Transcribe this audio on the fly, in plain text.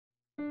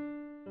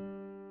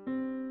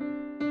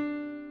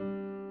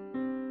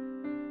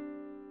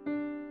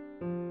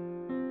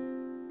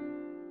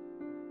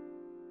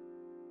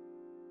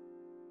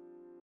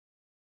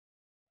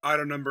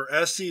Item Number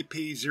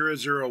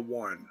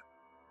SCP-001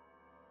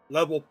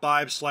 Level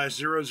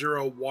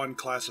 5/001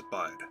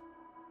 Classified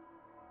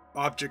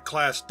Object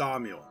Class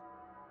Thaumiel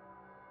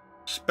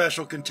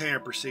Special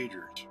Containment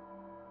Procedures.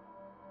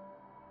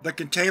 The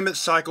containment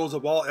cycles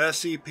of all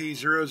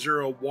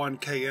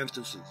SCP-001-K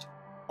instances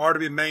are to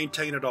be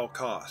maintained at all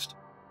costs.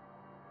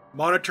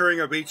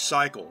 Monitoring of each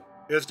cycle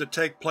is to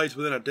take place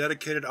within a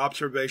dedicated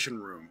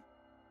observation room,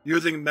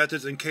 using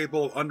methods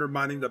incapable of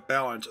undermining the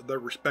balance of their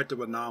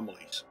respective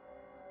anomalies.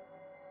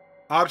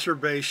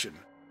 Observation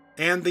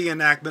and the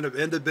enactment of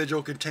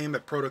individual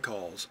containment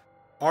protocols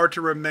are to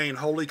remain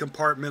wholly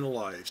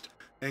compartmentalized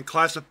and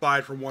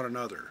classified from one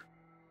another.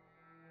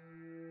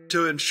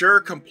 To ensure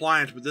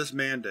compliance with this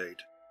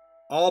mandate,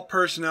 all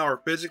personnel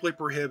are physically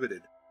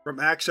prohibited from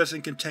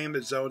accessing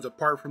containment zones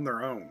apart from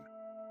their own,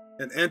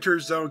 and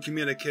inter-zone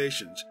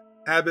communications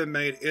have been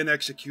made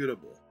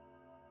inexecutable.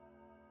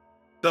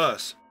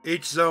 Thus,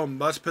 each zone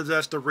must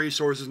possess the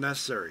resources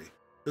necessary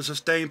to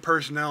sustain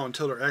personnel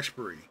until their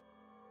expiry.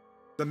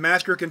 The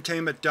Master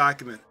Containment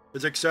Document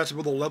is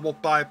accessible to Level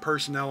 5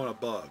 personnel and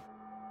above.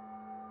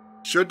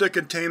 Should the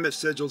containment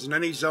sigils in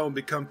any zone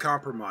become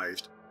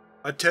compromised,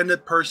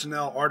 attendant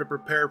personnel are to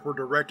prepare for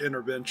direct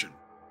intervention.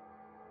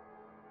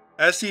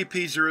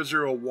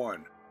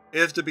 SCP-001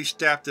 is to be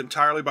staffed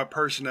entirely by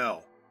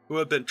personnel who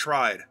have been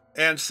tried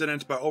and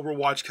sentenced by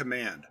Overwatch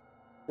Command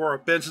for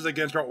offenses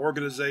against our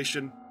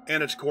organization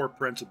and its core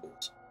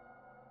principles.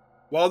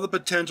 While the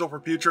potential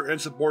for future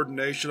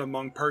insubordination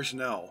among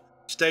personnel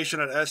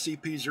stationed at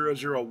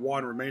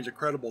SCP-001 remains a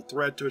credible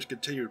threat to its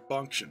continued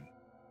function,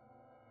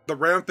 the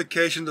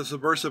ramifications of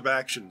subversive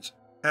actions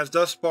has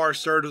thus far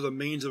served as a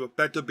means of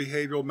effective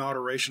behavioral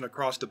moderation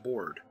across the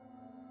board.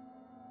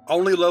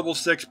 Only Level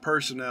 6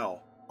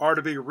 personnel are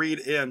to be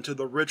read-in to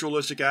the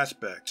ritualistic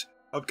aspects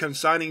of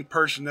consigning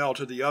personnel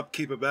to the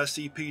upkeep of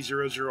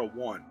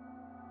SCP-001.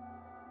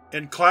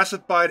 In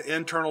classified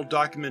internal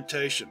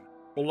documentation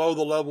below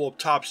the level of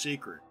Top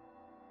Secret,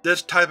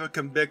 this type of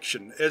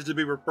conviction is to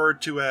be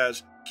referred to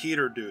as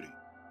Keter Duty.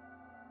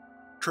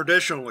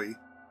 Traditionally,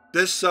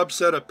 this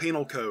subset of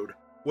penal code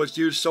was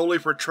used solely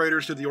for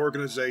traitors to the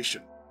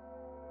organization.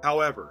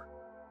 However,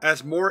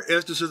 as more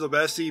instances of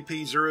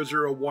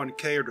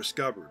SCP-001-K are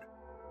discovered,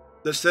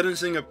 the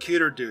sentencing of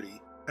Keter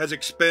Duty has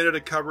expanded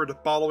to cover the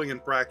following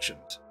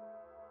infractions: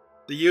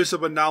 the use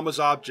of anomalous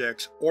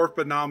objects or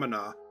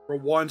phenomena for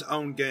one's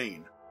own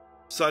gain,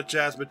 such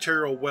as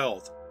material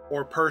wealth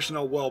or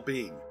personal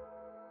well-being;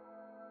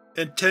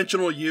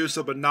 intentional use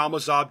of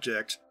anomalous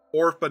objects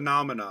or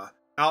phenomena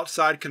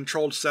outside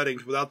controlled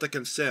settings without the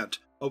consent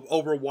of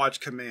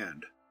Overwatch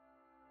Command;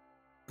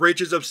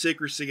 breaches of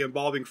secrecy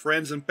involving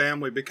friends and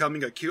family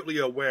becoming acutely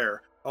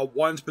aware of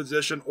one's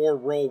position or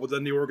role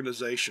within the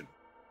organization;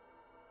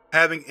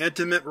 having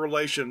intimate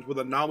relations with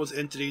anomalous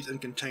entities in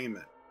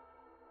containment;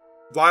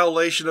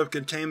 violation of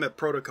containment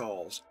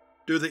protocols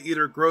due to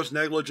either gross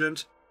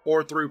negligence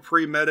or through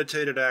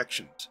premeditated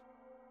actions;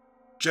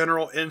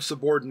 general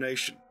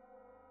insubordination.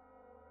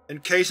 In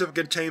case of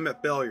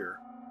containment failure,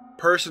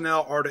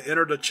 personnel are to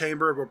enter the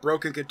chamber of a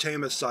broken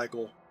containment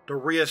cycle to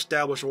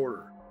re-establish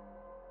order.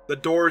 The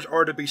doors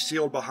are to be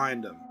sealed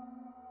behind them.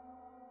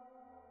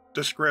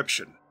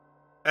 Description: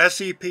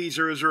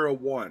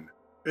 SCP-001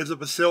 is a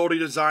facility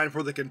designed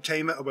for the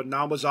containment of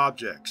anomalous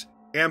objects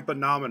and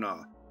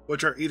phenomena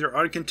which are either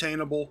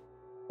uncontainable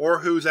or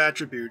whose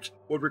attributes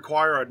would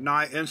require a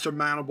nigh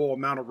insurmountable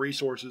amount of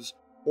resources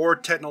or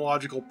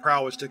technological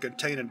prowess to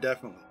contain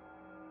indefinitely.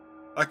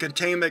 A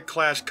containment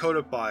class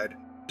codified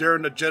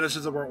during the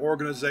genesis of our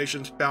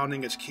organization's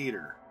founding as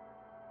Keter.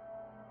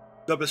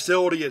 The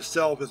facility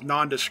itself is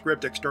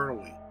nondescript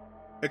externally,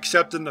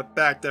 except in the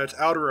fact that its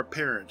outer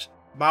appearance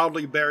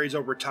mildly varies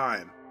over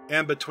time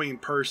and between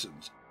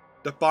persons,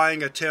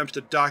 defying attempts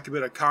to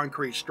document a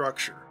concrete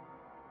structure.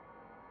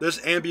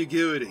 This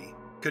ambiguity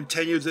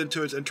continues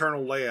into its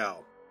internal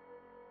layout.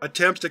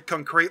 Attempts to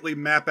concretely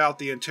map out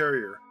the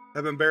interior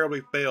have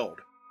invariably failed,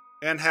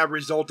 and have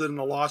resulted in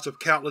the loss of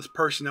countless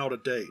personnel to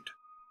date.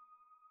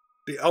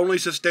 The only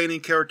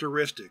sustaining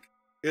characteristic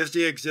is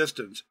the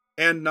existence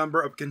and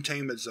number of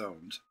containment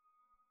zones.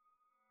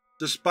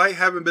 Despite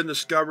having been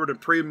discovered in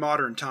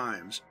pre-modern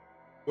times,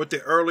 with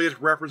the earliest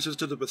references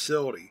to the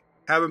facility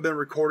having been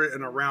recorded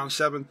in around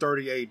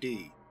 730 AD,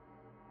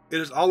 it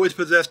has always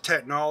possessed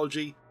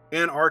technology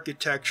and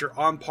architecture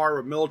on par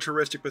with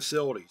militaristic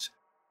facilities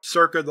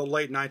circa the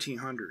late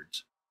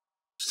 1900s.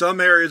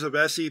 Some areas of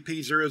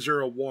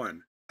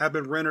SCP-001 have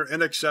been rendered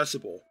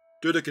inaccessible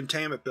due to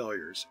containment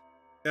failures,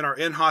 and are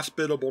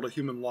inhospitable to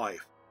human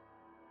life.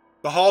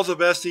 The halls of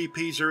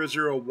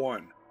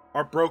SCP-001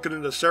 are broken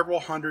into several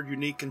hundred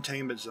unique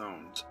containment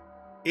zones,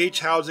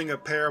 each housing a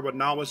pair of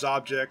anomalous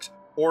objects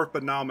or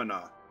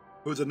phenomena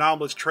whose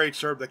anomalous traits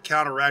serve to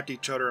counteract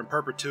each other in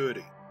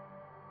perpetuity.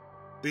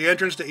 The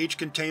entrance to each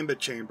containment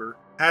chamber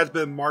has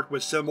been marked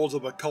with symbols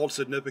of occult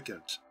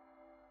significance,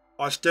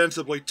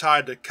 ostensibly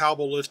tied to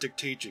Kabbalistic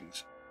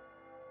teachings.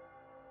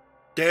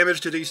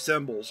 Damage to these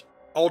symbols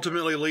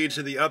ultimately leads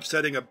to the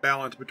upsetting of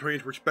balance between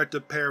its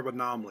respective pair of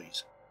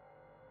anomalies.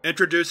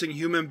 Introducing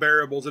human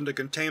variables into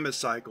containment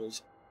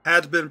cycles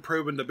has been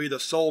proven to be the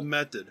sole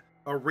method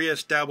of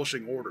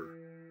re-establishing order.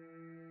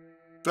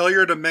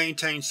 Failure to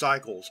maintain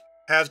cycles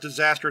has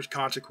disastrous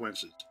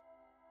consequences.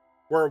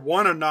 Where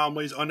one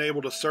anomaly is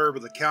unable to serve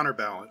as a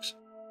counterbalance,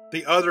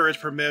 the other is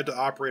permitted to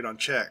operate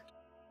unchecked.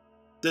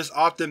 This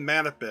often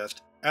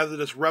manifests as a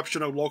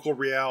disruption of local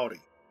reality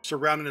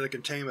surrounding the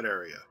containment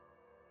area,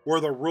 where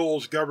the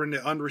rules governing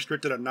the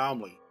unrestricted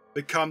anomaly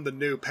become the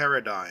new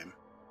paradigm.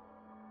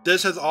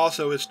 This has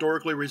also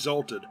historically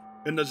resulted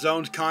in the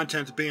zone's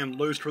contents being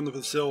loosed from the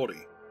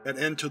facility and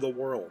into the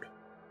world.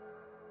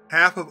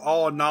 Half of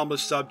all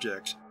anomalous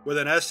subjects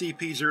within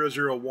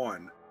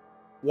SCP-001,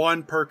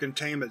 one per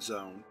containment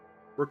zone,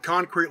 were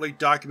concretely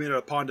documented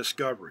upon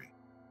discovery,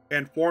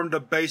 and formed the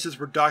basis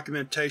for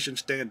documentation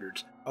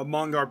standards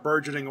among our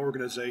burgeoning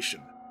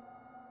organization.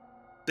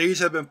 These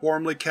have been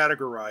formally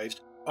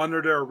categorized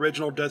under their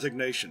original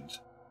designations.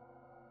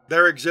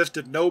 There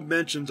existed no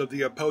mentions of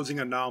the opposing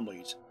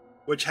anomalies,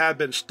 which have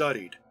been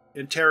studied,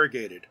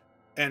 interrogated,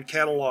 and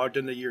catalogued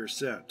in the years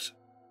since.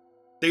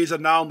 These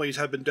anomalies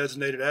have been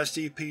designated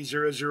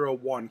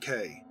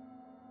SCP-001-K.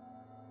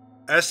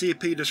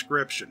 SCP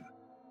Description: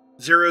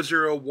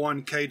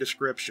 001-K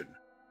Description: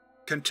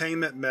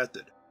 Containment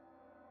Method.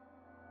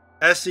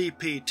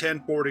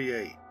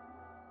 SCP-1048: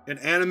 An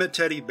animate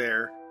teddy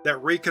bear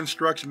that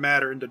reconstructs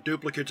matter into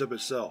duplicates of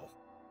itself.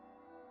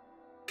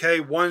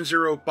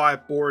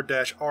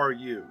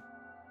 K-1054-RU: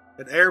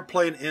 An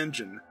airplane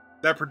engine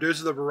that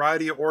produces a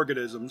variety of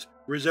organisms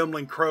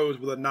resembling crows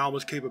with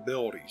anomalous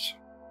capabilities.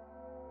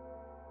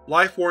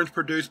 Lifeforms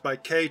produced by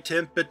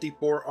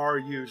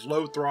K-1054-RU's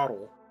low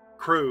throttle,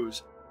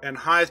 cruise, and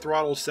high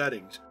throttle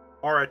settings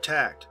are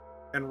attacked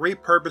and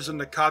repurposed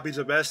into copies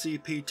of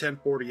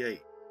SCP-1048.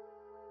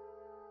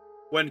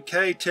 When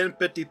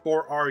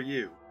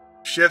K-1054-RU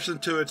shifts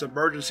into its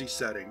emergency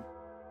setting,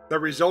 the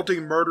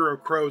resulting murder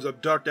of crows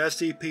abduct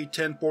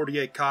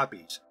SCP-1048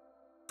 copies,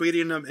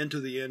 feeding them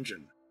into the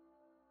engine.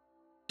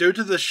 Due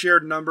to the sheer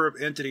number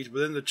of entities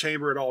within the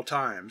chamber at all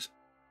times,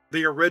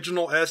 the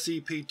original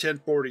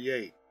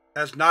SCP-1048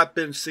 has not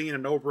been seen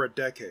in over a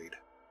decade.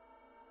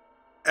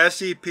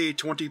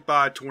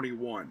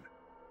 SCP-2521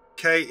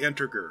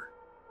 K-Integer: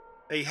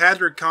 A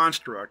hazard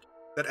construct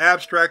that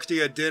abstracts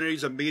the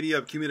identities of media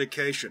of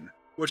communication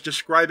which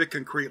describe it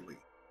concretely.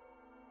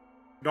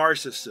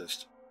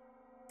 Narcissist: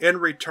 In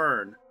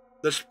return,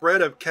 the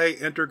spread of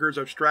K-Integer's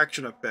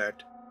abstraction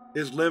effect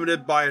is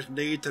limited by its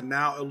need to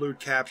now elude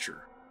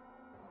capture.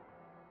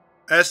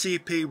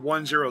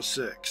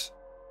 SCP-106: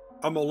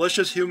 A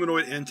malicious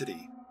humanoid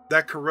entity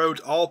that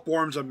corrodes all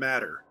forms of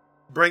matter,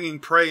 bringing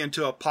prey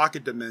into a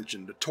pocket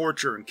dimension to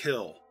torture and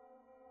kill.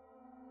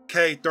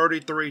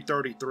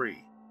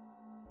 K-3333: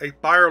 A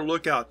fire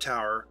lookout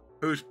tower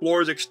whose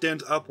floors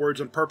extends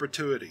upwards in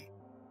perpetuity,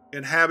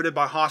 inhabited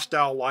by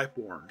hostile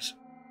lifeforms.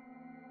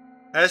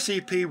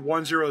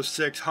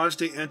 SCP-106 hunts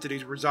the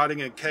entities residing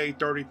in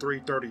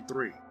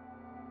K-3333.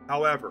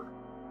 However,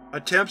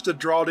 attempts to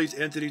draw these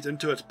entities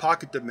into its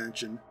pocket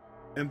dimension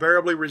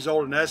invariably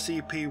result in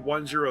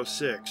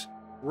SCP-106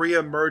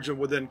 re-emerging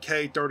within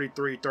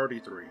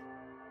K-3333.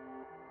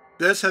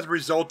 This has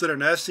resulted in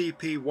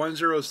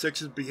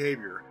SCP-106's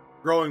behavior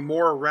growing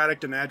more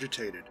erratic and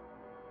agitated.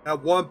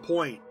 At one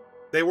point,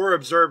 they were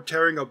observed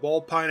tearing a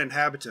vulpine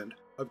inhabitant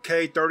of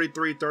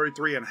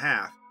K-3333 in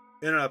half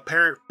in an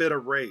apparent fit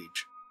of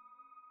rage.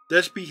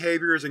 This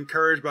behavior is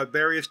encouraged by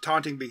various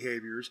taunting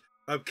behaviors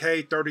of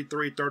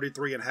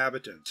K-3333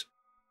 inhabitants,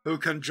 who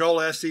cajole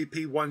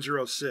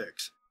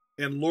SCP-106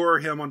 and lure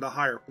him onto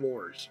higher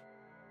floors.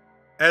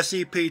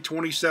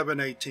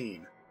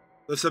 SCP-2718: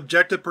 The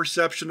subjective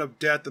perception of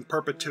death in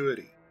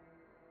perpetuity.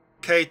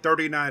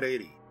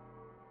 K-3980: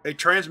 A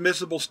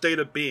transmissible state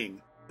of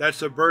being that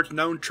subverts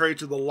known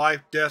traits of the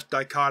life-death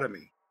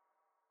dichotomy.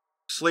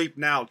 Sleep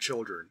now,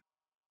 children.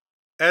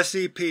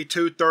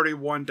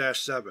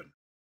 SCP-231-7: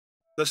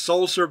 The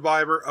sole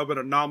survivor of an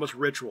anomalous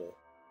ritual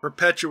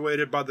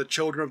perpetuated by the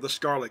Children of the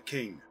Scarlet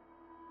King.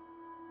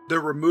 The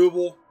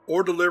removal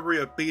or delivery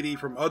of BD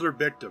from other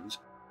victims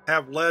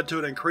have led to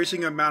an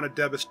increasing amount of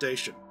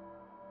devastation.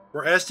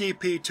 Were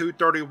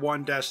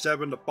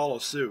SCP-231-7 to follow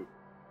suit,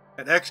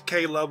 an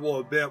XK-level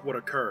event would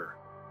occur.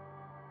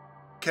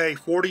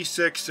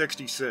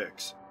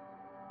 K-4666: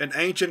 An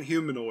ancient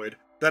humanoid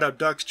that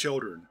abducts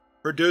children,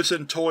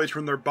 producing toys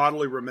from their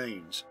bodily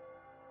remains.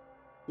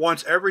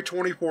 Once every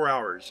 24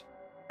 hours,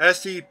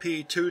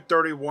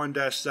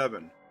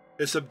 SCP-231-7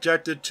 is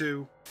subjected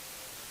to,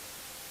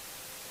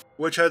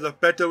 which has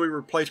effectively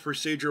replaced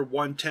Procedure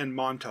 110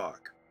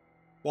 Montauk,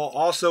 while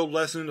also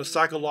lessening the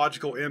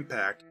psychological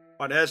impact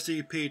on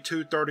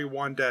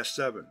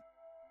SCP-231-7.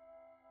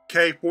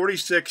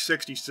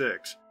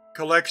 K-4666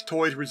 collects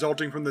toys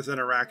resulting from this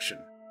interaction,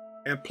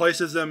 and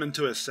places them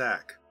into a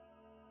sack.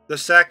 The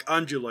sack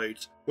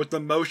undulates with the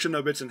motion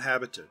of its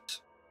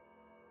inhabitants.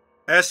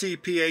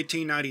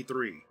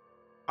 SCP-1893: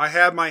 I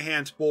have my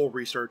hands full,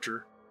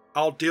 Researcher.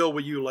 I'll deal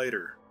with you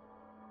later.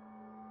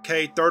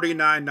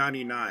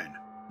 K-3999: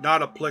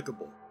 Not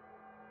applicable.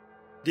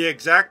 The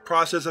exact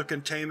process of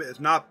containment is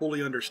not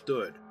fully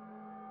understood.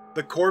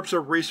 The corpse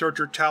of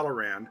researcher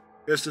Talleyrand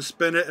is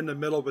suspended in the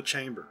middle of a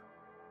chamber.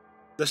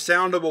 The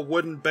sound of a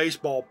wooden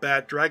baseball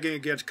bat dragging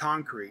against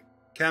concrete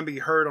can be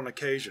heard on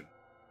occasion.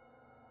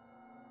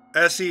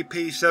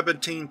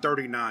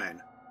 SCP-1739,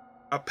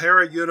 a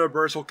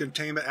para-universal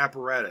containment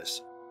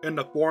apparatus in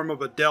the form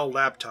of a Dell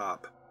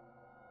laptop.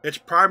 Its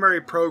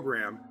primary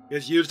program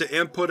is used to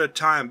input a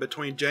time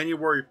between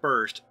January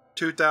 1st,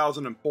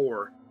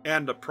 2004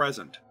 and the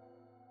present.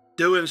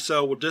 Doing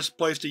so will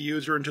displace the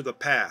user into the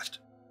past,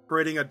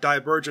 creating a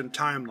divergent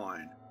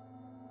timeline.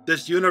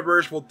 This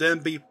universe will then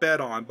be fed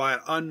on by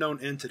an unknown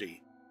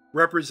entity,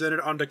 represented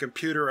on the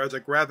computer as a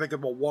graphic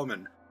of a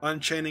woman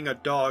unchaining a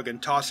dog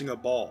and tossing a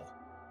ball.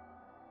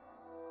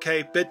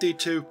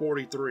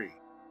 K-5243,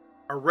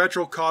 a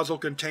retrocausal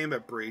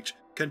containment breach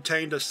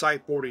contained at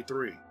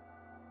Site-43.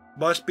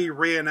 Must be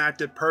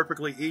reenacted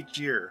perfectly each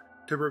year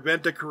to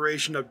prevent the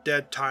creation of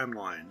dead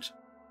timelines.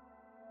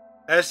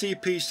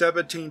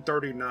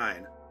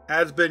 SCP-1739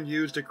 has been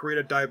used to create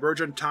a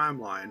divergent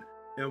timeline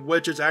in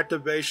which its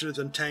activation is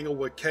entangled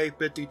with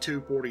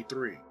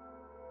K-5243.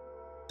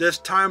 This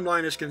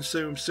timeline is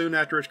consumed soon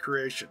after its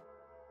creation,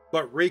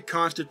 but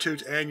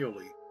reconstitutes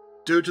annually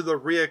due to the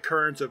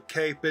reoccurrence of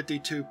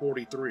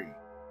K-5243.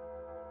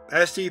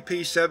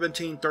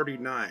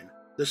 SCP-1739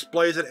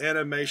 displays an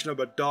animation of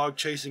a dog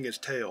chasing its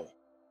tail.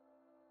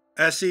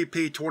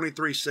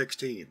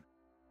 SCP-2316,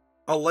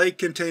 a lake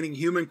containing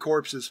human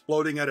corpses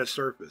floating at its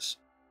surface.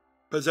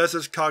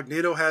 Possesses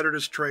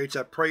cognitohazardous traits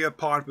that prey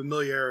upon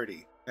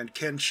familiarity and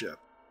kinship.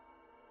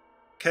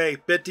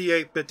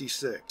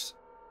 K-5856,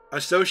 a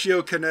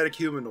sociokinetic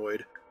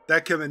humanoid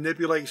that can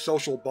manipulate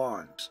social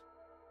bonds.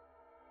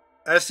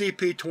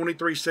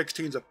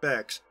 SCP-2316's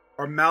effects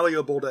are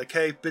malleable to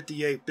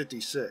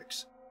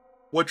K-5856,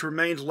 which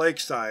remains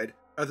lakeside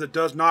as it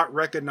does not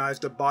recognize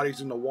the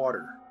bodies in the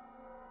water.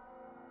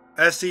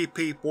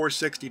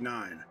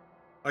 SCP-469,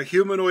 a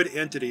humanoid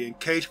entity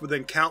encased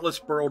within countless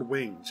furrowed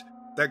wings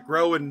that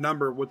grow in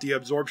number with the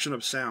absorption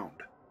of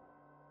sound.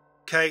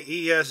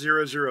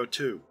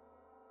 KES-002,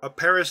 a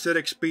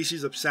parasitic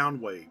species of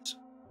sound waves.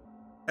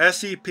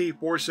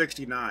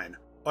 SCP-469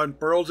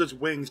 unfurls its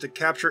wings to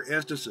capture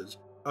instances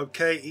of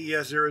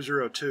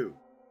KES-002,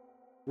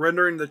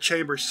 rendering the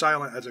chamber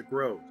silent as it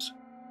grows.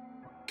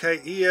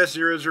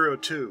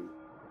 KES-002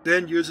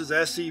 then uses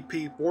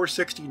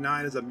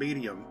SCP-469 as a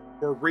medium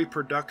for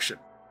reproduction,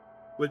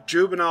 with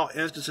juvenile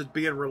instances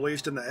being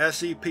released in the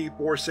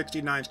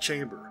SCP-469's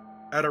chamber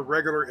at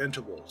irregular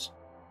intervals.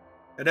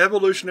 An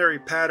evolutionary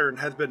pattern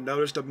has been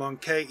noticed among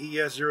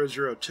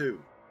KES-002.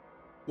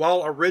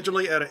 While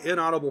originally at an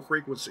inaudible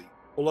frequency,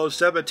 below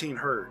 17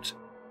 Hz,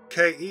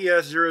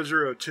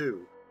 KES-002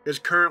 is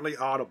currently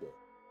audible,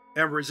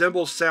 and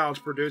resembles sounds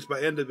produced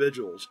by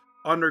individuals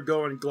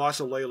undergoing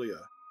glossolalia.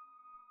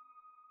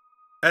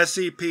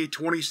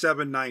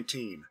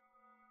 SCP-2719,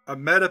 a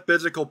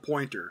metaphysical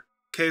pointer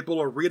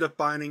capable of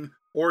redefining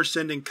or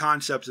sending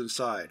concepts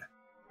inside.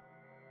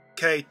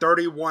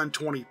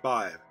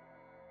 K-3125,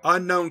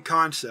 unknown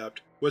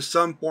concept with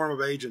some form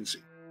of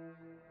agency.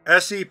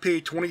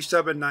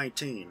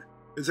 SCP-2719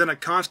 is in a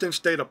constant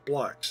state of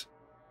flux,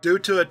 due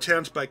to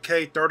attempts by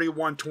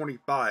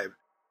K-3125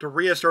 to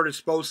reassert its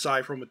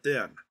foci from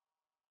within.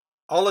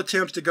 All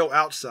attempts to go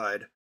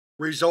outside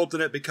result in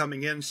it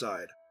becoming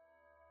inside.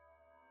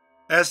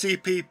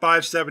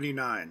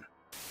 SCP-579,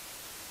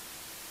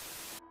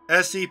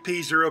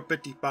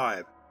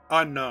 SCP-055,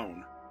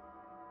 unknown.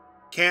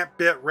 Can't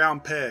fit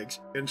round pegs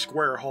in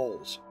square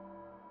holes.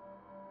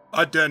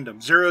 Addendum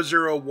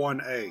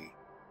 001-A.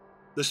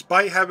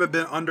 Despite having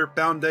been under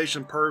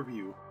Foundation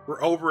purview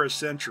for over a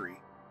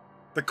century,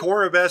 the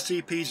core of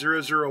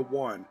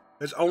SCP-001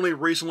 has only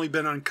recently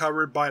been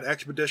uncovered by an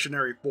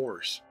expeditionary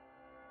force.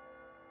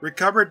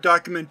 Recovered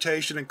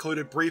documentation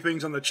included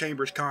briefings on the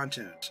chamber's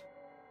contents,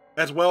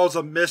 as well as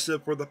a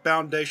missive for the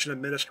Foundation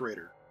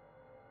administrator.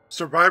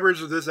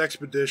 Survivors of this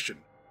expedition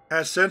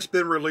have since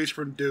been released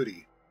from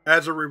duty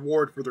as a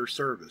reward for their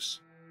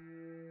service.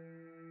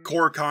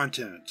 Core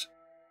Contents: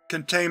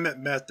 Containment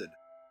Method.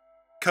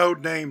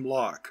 Codename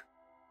Lock.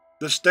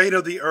 The state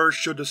of the Earth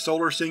should the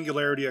solar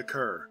singularity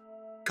occur,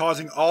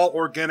 causing all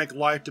organic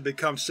life to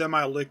become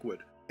semi-liquid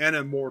and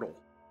immortal.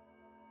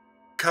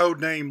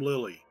 Codename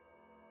Lily.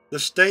 The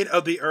state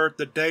of the Earth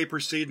the day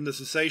preceding the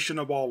cessation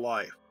of all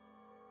life,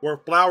 where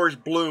flowers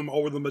bloom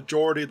over the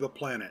majority of the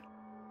planet.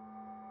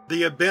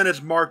 The event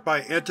is marked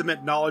by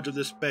intimate knowledge of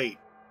this fate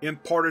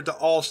imparted to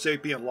all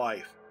sapient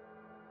life,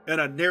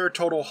 and a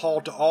near-total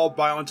halt to all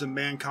violence in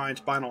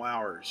mankind's final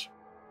hours.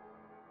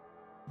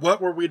 What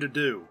were we to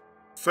do,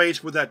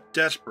 faced with that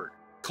desperate,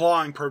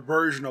 clawing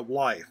perversion of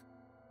life,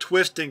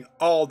 twisting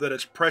all that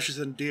is precious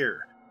and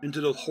dear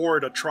into those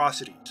horrid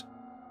atrocities?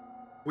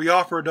 We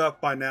offered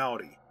up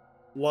finality,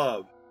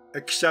 love,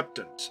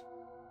 acceptance.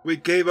 We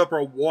gave up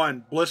our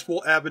one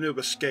blissful avenue of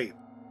escape,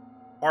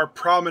 our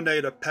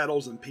promenade of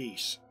petals and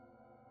peace.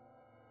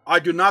 I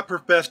do not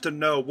profess to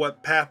know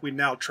what path we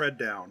now tread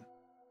down,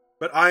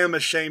 but I am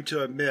ashamed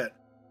to admit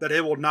that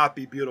it will not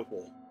be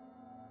beautiful.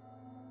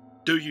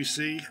 Do you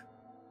see?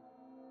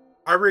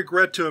 I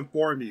regret to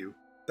inform you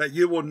that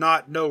you will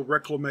not know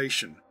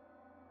reclamation.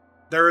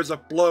 There is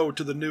a flow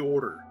to the New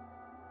Order,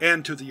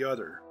 and to the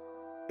Other.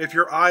 If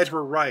your eyes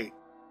were right,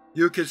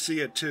 you could see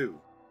it too.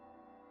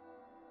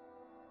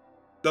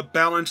 The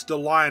balance the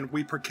line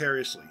we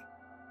precariously.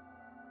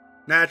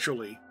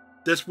 Naturally,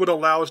 this would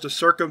allow us to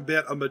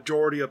circumvent a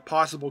majority of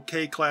possible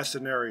K-Class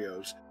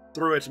scenarios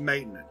through its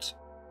maintenance.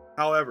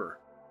 However,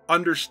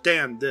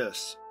 understand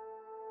this.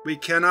 We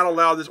cannot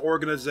allow this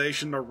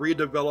organization to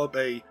redevelop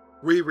a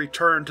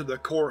return to the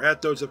core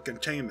ethos of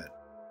containment.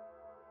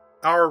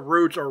 Our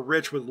roots are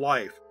rich with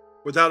life,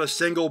 without a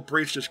single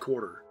breach this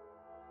quarter.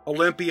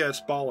 Olympia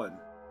has fallen,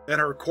 and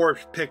her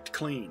corpse picked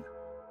clean.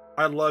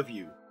 I love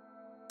you.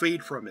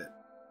 Feed from it.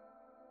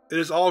 It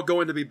is all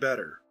going to be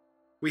better.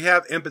 We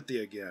have empathy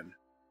again,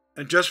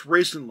 and just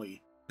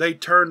recently, they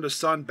turned the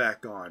sun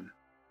back on.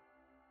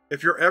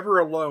 If you're ever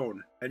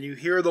alone, and you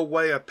hear the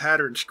way a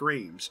pattern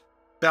screams,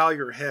 bow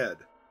your head.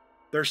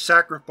 Their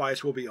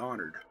sacrifice will be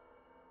honored.